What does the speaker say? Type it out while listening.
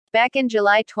Back in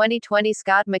July 2020,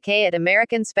 Scott McKay at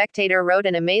American Spectator wrote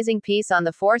an amazing piece on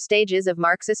the 4 stages of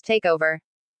Marxist takeover.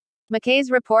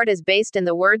 McKay's report is based in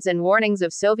the words and warnings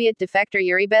of Soviet defector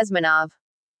Yuri Bezmenov.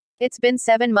 It's been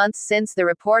 7 months since the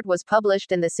report was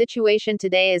published, and the situation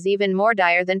today is even more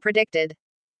dire than predicted.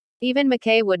 Even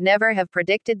McKay would never have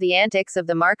predicted the antics of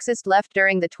the Marxist left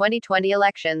during the 2020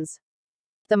 elections.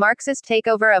 The Marxist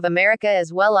takeover of America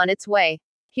is well on its way.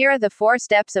 Here are the 4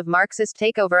 steps of Marxist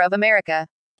takeover of America.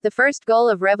 The first goal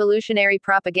of revolutionary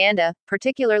propaganda,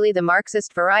 particularly the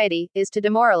Marxist variety, is to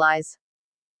demoralize.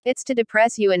 It's to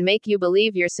depress you and make you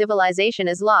believe your civilization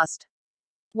is lost.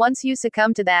 Once you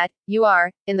succumb to that, you are,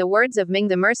 in the words of Ming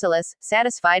the Merciless,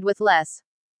 satisfied with less.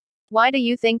 Why do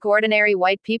you think ordinary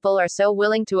white people are so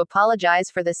willing to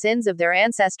apologize for the sins of their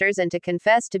ancestors and to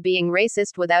confess to being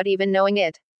racist without even knowing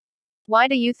it? Why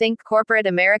do you think corporate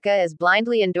America is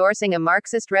blindly endorsing a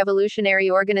Marxist revolutionary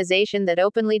organization that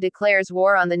openly declares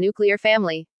war on the nuclear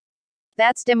family?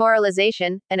 That's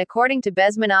demoralization, and according to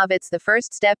Bezmenov, it's the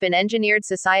first step in engineered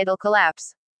societal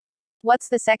collapse. What's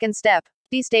the second step?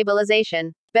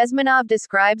 Destabilization. Bezmenov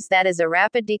describes that as a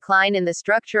rapid decline in the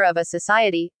structure of a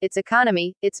society, its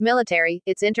economy, its military,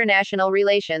 its international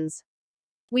relations.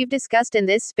 We've discussed in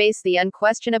this space the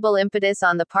unquestionable impetus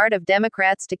on the part of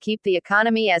Democrats to keep the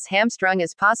economy as hamstrung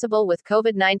as possible with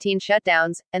COVID-19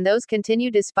 shutdowns, and those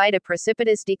continue despite a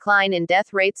precipitous decline in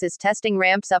death rates as testing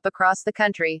ramps up across the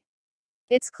country.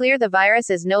 It's clear the virus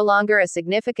is no longer a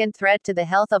significant threat to the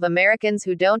health of Americans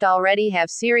who don't already have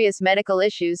serious medical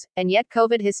issues, and yet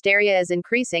COVID hysteria is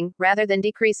increasing, rather than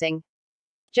decreasing.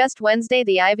 Just Wednesday,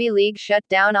 the Ivy League shut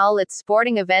down all its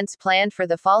sporting events planned for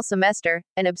the fall semester,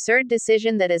 an absurd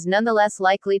decision that is nonetheless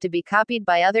likely to be copied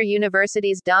by other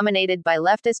universities dominated by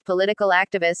leftist political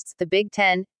activists. The Big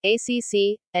Ten,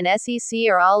 ACC, and SEC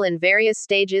are all in various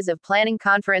stages of planning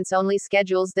conference-only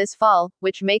schedules this fall,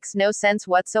 which makes no sense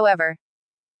whatsoever.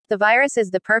 The virus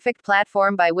is the perfect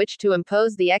platform by which to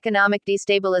impose the economic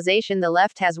destabilization the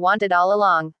left has wanted all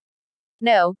along.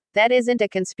 No, that isn't a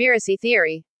conspiracy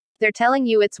theory. They're telling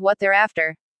you it's what they're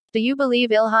after. Do you believe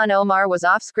Ilhan Omar was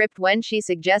off script when she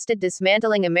suggested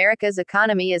dismantling America's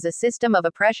economy as a system of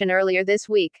oppression earlier this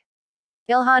week?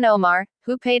 Ilhan Omar,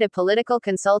 who paid a political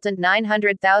consultant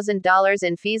 $900,000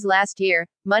 in fees last year,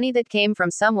 money that came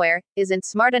from somewhere, isn't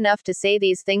smart enough to say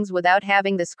these things without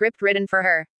having the script written for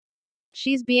her.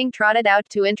 She's being trotted out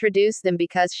to introduce them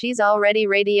because she's already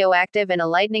radioactive and a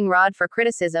lightning rod for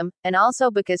criticism, and also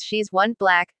because she's 1.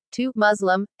 Black, 2.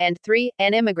 Muslim, and 3.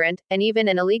 An immigrant, and even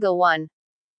an illegal one.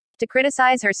 To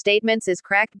criticize her statements is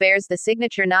cracked bears the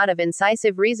signature not of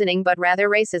incisive reasoning but rather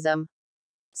racism.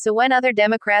 So when other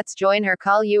Democrats join her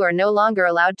call, you are no longer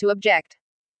allowed to object.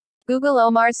 Google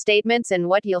Omar's statements and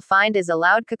what you'll find is a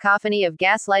loud cacophony of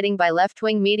gaslighting by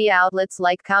left-wing media outlets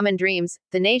like Common Dreams,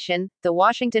 The Nation, The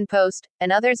Washington Post,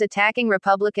 and others attacking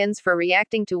Republicans for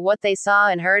reacting to what they saw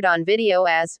and heard on video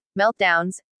as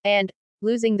meltdowns and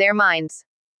losing their minds.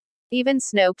 Even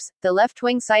Snopes, the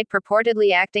left-wing site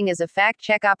purportedly acting as a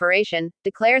fact-check operation,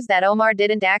 declares that Omar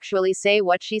didn't actually say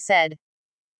what she said.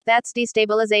 That's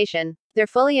destabilization. They're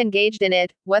fully engaged in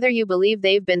it, whether you believe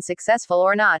they've been successful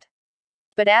or not.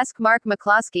 But ask Mark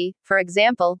McCloskey, for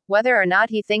example, whether or not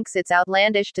he thinks it's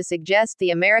outlandish to suggest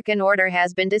the American order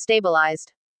has been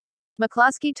destabilized.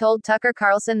 McCloskey told Tucker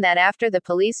Carlson that after the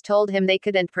police told him they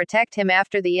couldn't protect him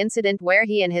after the incident where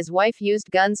he and his wife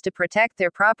used guns to protect their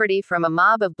property from a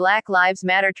mob of Black Lives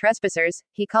Matter trespassers,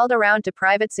 he called around to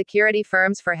private security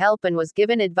firms for help and was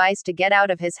given advice to get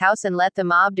out of his house and let the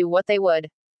mob do what they would.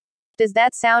 Does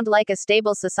that sound like a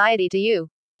stable society to you?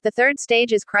 The third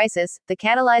stage is crisis, the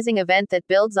catalyzing event that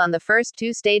builds on the first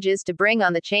 2 stages to bring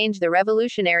on the change the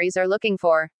revolutionaries are looking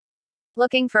for.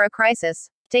 Looking for a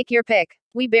crisis? Take your pick.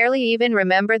 We barely even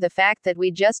remember the fact that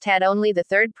we just had only the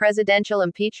 3rd presidential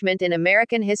impeachment in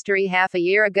American history half a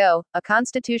year ago, a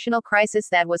constitutional crisis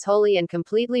that was wholly and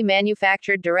completely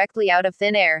manufactured directly out of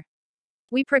thin air.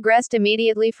 We progressed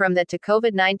immediately from that to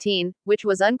COVID-19, which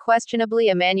was unquestionably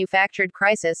a manufactured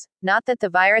crisis. Not that the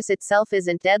virus itself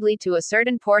isn't deadly to a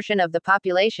certain portion of the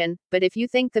population, but if you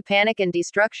think the panic and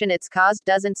destruction it's caused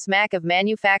doesn't smack of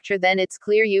manufacture, then it's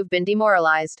clear you've been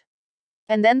demoralized.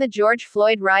 And then the George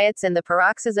Floyd riots and the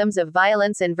paroxysms of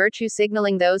violence and virtue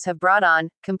signaling those have brought on,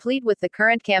 complete with the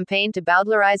current campaign to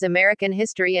bowdlerize American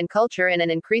history and culture in an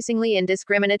increasingly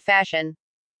indiscriminate fashion.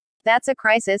 That's a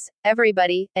crisis,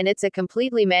 everybody, and it's a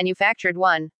completely manufactured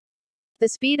one. The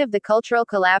speed of the cultural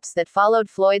collapse that followed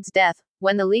Floyd's death,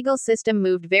 when the legal system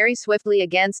moved very swiftly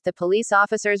against the police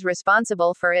officers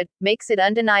responsible for it, makes it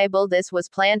undeniable this was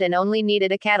planned and only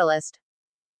needed a catalyst.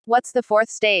 What's the 4th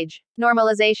stage?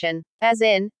 Normalization. As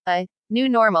in, a new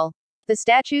normal. The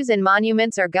statues and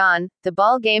monuments are gone, the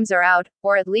ball games are out,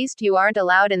 or at least you aren't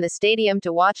allowed in the stadium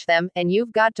to watch them, and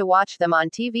you've got to watch them on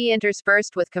TV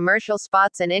interspersed with commercial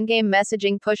spots and in-game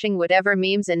messaging pushing whatever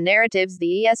memes and narratives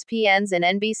the ESPNs and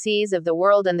NBCs of the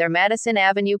world and their Madison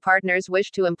Avenue partners wish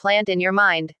to implant in your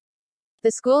mind.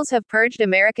 The schools have purged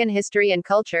American history and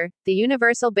culture, the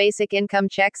universal basic income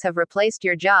checks have replaced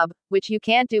your job, which you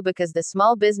can't do because the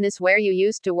small business where you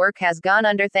used to work has gone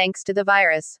under thanks to the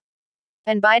virus.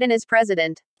 And Biden is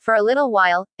president. For a little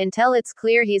while, until it's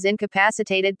clear he's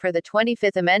incapacitated per the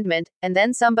 25th Amendment, and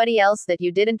then somebody else that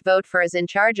you didn't vote for is in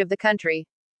charge of the country.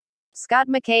 Scott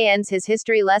McKay ends his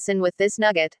history lesson with this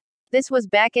nugget. This was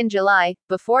back in July,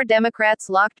 before Democrats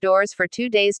locked doors for 2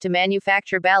 days to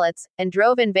manufacture ballots, and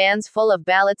drove in vans full of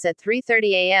ballots at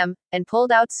 3:30 a.m., and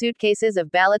pulled out suitcases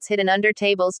of ballots hidden under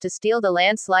tables to steal the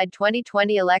landslide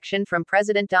 2020 election from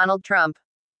President Donald Trump.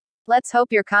 Let's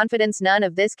hope your confidence none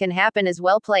of this can happen is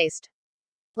well placed.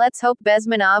 Let's hope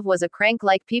Bezmenov was a crank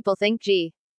like people think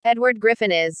Edward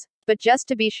Griffin is. But just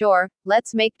to be sure,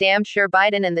 let's make damn sure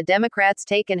Biden and the Democrats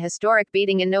take an historic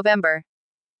beating in November.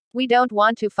 We don't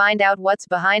want to find out what's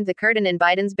behind the curtain in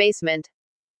Biden's basement.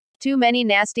 Too many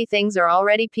nasty things are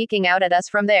already peeking out at us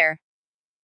from there.